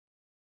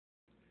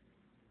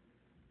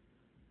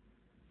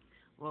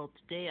Well,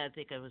 today I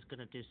think I was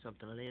gonna do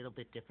something a little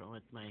bit different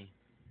with my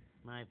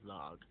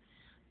vlog.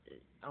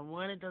 I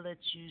wanted to let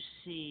you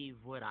see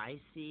what I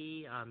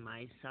see on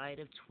my side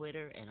of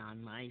Twitter and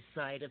on my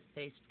side of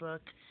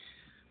Facebook.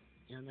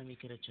 And let me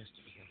get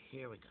adjusted here.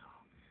 Here we go.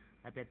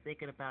 I've been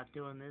thinking about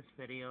doing this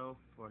video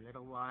for a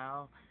little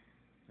while.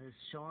 It's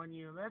showing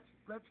you.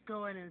 Let's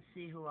go in and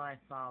see who I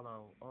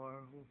follow or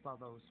who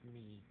follows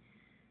me.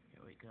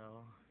 Here we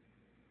go.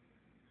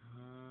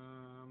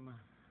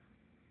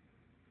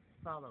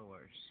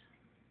 Followers.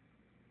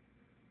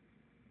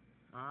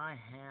 I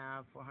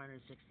have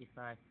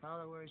 465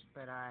 followers,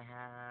 but I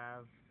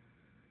have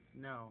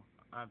no,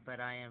 but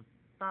I am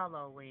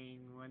following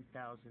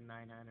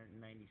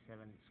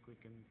 1,997,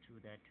 squeaking to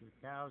that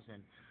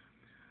 2,000.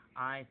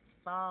 I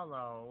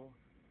follow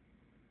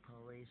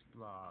police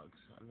blogs,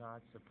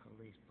 lots of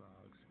police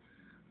blogs.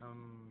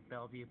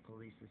 Bellevue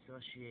Police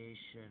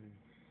Association,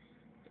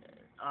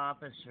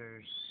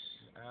 officers,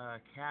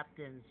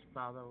 captains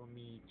follow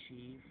me,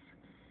 chief.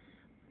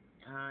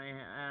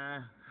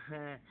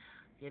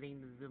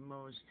 Getting the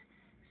most.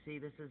 See,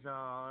 this is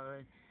all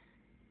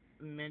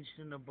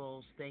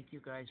mentionables. Thank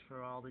you guys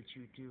for all that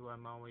you do.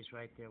 I'm always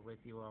right there with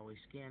you, always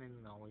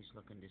scanning, always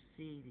looking to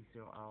see.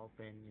 These are all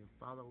been new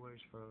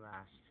followers for the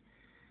last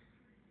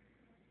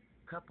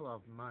couple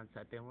of months.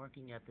 I've been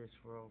working at this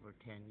for over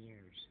 10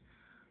 years.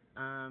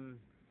 Um,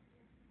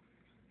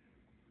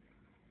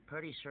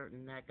 Pretty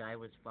certain that guy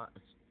was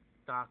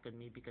stalking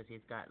me because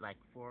he's got like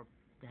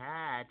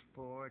had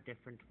four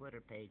different Twitter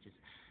pages.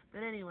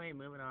 But anyway,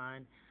 moving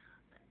on.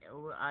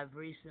 I've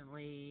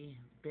recently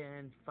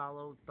been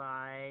followed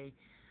by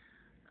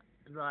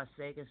Las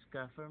Vegas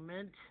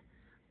government,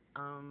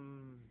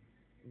 um,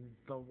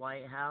 the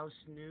White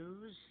House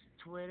News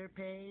Twitter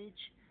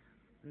page,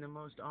 and the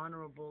most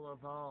honorable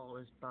of all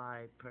is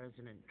by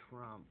President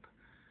Trump.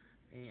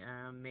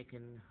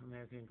 Making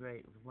America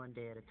great one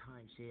day at a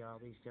time. See all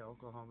these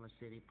Oklahoma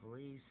City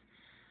police,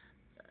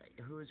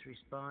 who is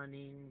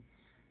responding.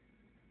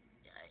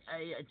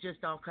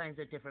 Just all kinds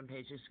of different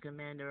pages.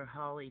 Commander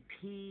Holly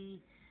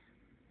P.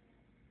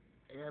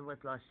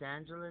 With Los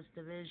Angeles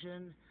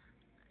Division.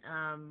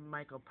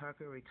 Michael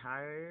Parker,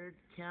 retired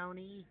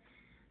county.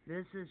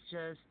 This is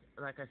just,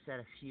 like I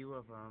said, a few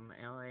of them.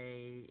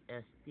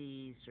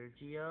 LASD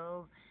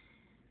Sergio,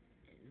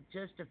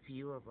 just a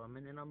few of them,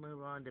 and then I'll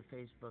move on to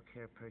Facebook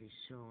here pretty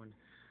soon.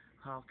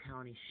 Hall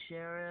County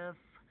Sheriff,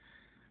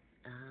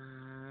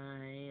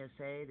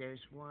 ASA, there's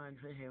one,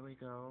 here we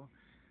go.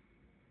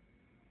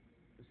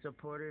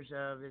 Supporters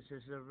of, this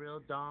is the real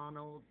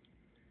Donald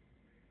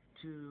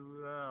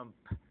Trump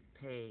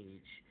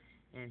page,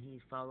 and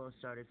he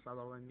started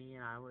following me,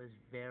 and I was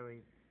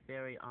very,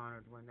 very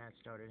honored when that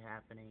started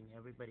happening.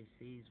 Everybody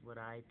sees what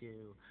I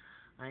do.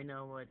 I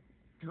know what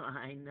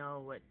I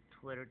know what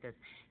Twitter does.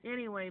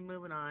 Anyway,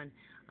 moving on.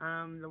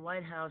 The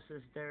White House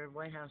is there.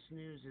 White House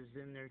News is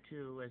in there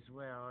too, as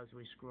well as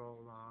we scroll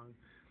along.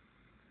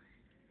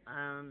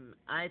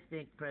 I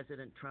think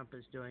President Trump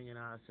is doing an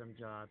awesome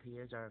job. He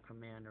is our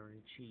commander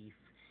in chief.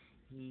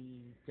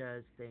 He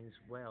does things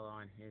well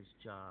on his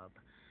job.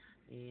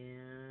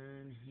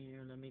 And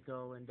here, let me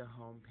go into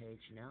home page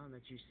now and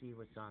let you see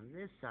what's on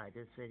this side.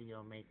 This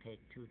video may take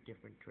two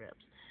different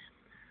trips.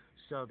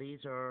 So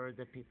these are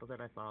the people that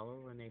I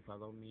follow, and they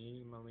follow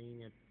me,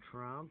 Melania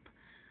Trump.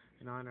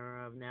 In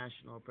honor of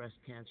National Breast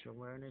Cancer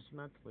Awareness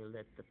Month, we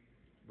lit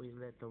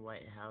the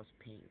White House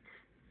pink.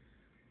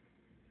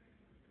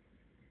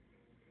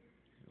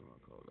 And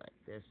we'll go like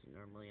this.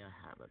 Normally I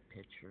have a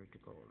picture to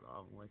go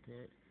along with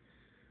it.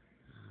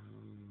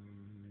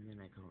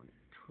 Then I go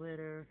into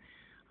Twitter.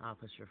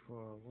 Officer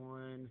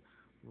 401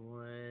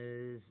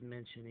 was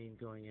mentioning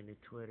going into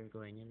Twitter,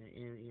 going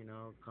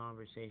into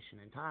conversation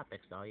and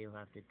topics. All you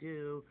have to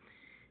do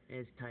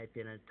is type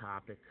in a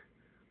topic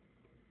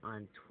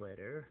on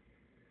Twitter,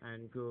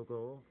 on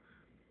Google,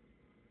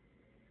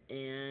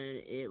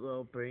 and it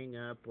will bring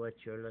up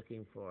what you're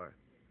looking for.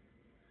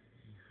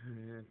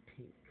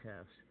 Pink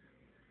cuffs.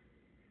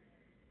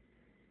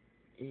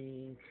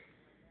 Ink.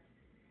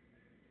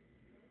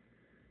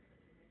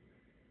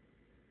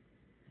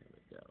 There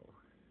we go.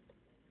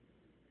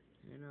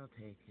 And I'll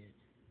take it.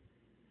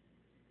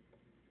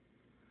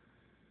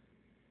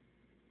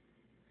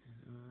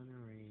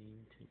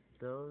 Honoring to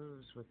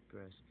those with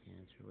breast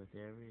cancer, with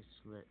every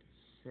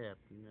sip,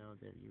 know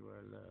that you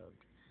are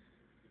loved.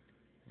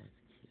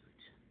 That's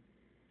cute.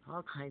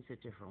 All kinds of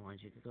different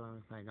ones. You can go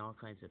and find all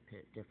kinds of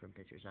different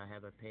pictures. I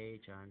have a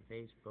page on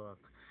Facebook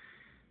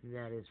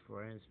that is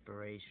for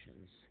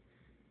inspirations.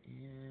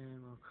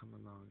 And we'll come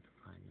along to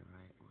find the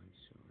right one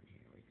soon.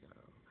 Here we go.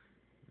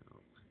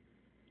 No.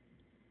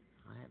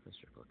 I have a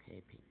Circle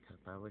K pink cup.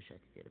 I wish I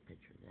could get a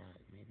picture of that.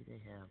 Maybe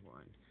they have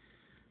one.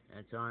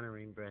 That's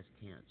honoring breast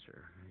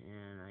cancer.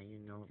 And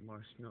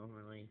most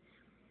normally,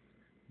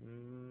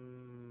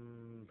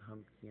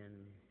 pumpkin,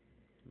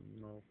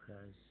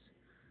 mochas,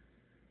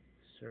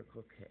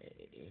 Circle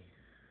K.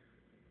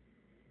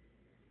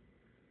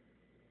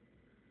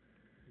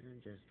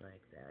 And just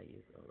like that,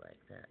 you go like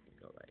that, you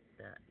go like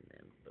that, and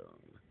then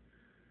boom.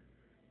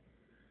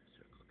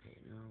 Circle K.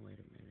 No, wait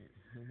a minute.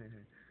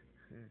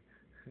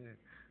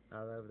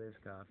 I love this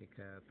coffee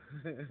cup.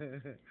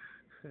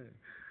 I'll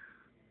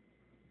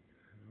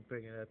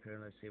bring it up here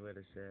and let's see what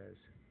it says.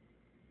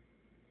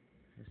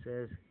 It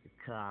says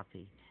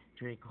coffee.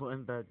 Drink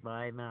 1 mug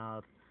by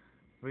mouth.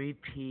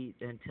 Repeat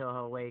until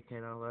awake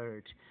and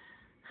alert.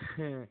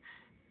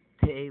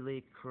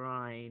 Daily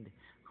grind.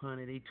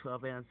 Quantity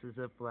 12 ounces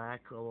of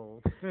black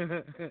gold.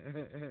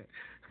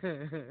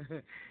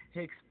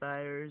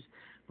 Expires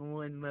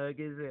 1 mug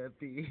is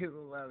empty.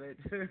 Love it.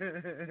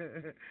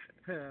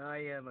 I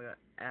am a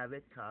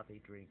avid coffee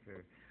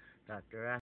drinker. Dr.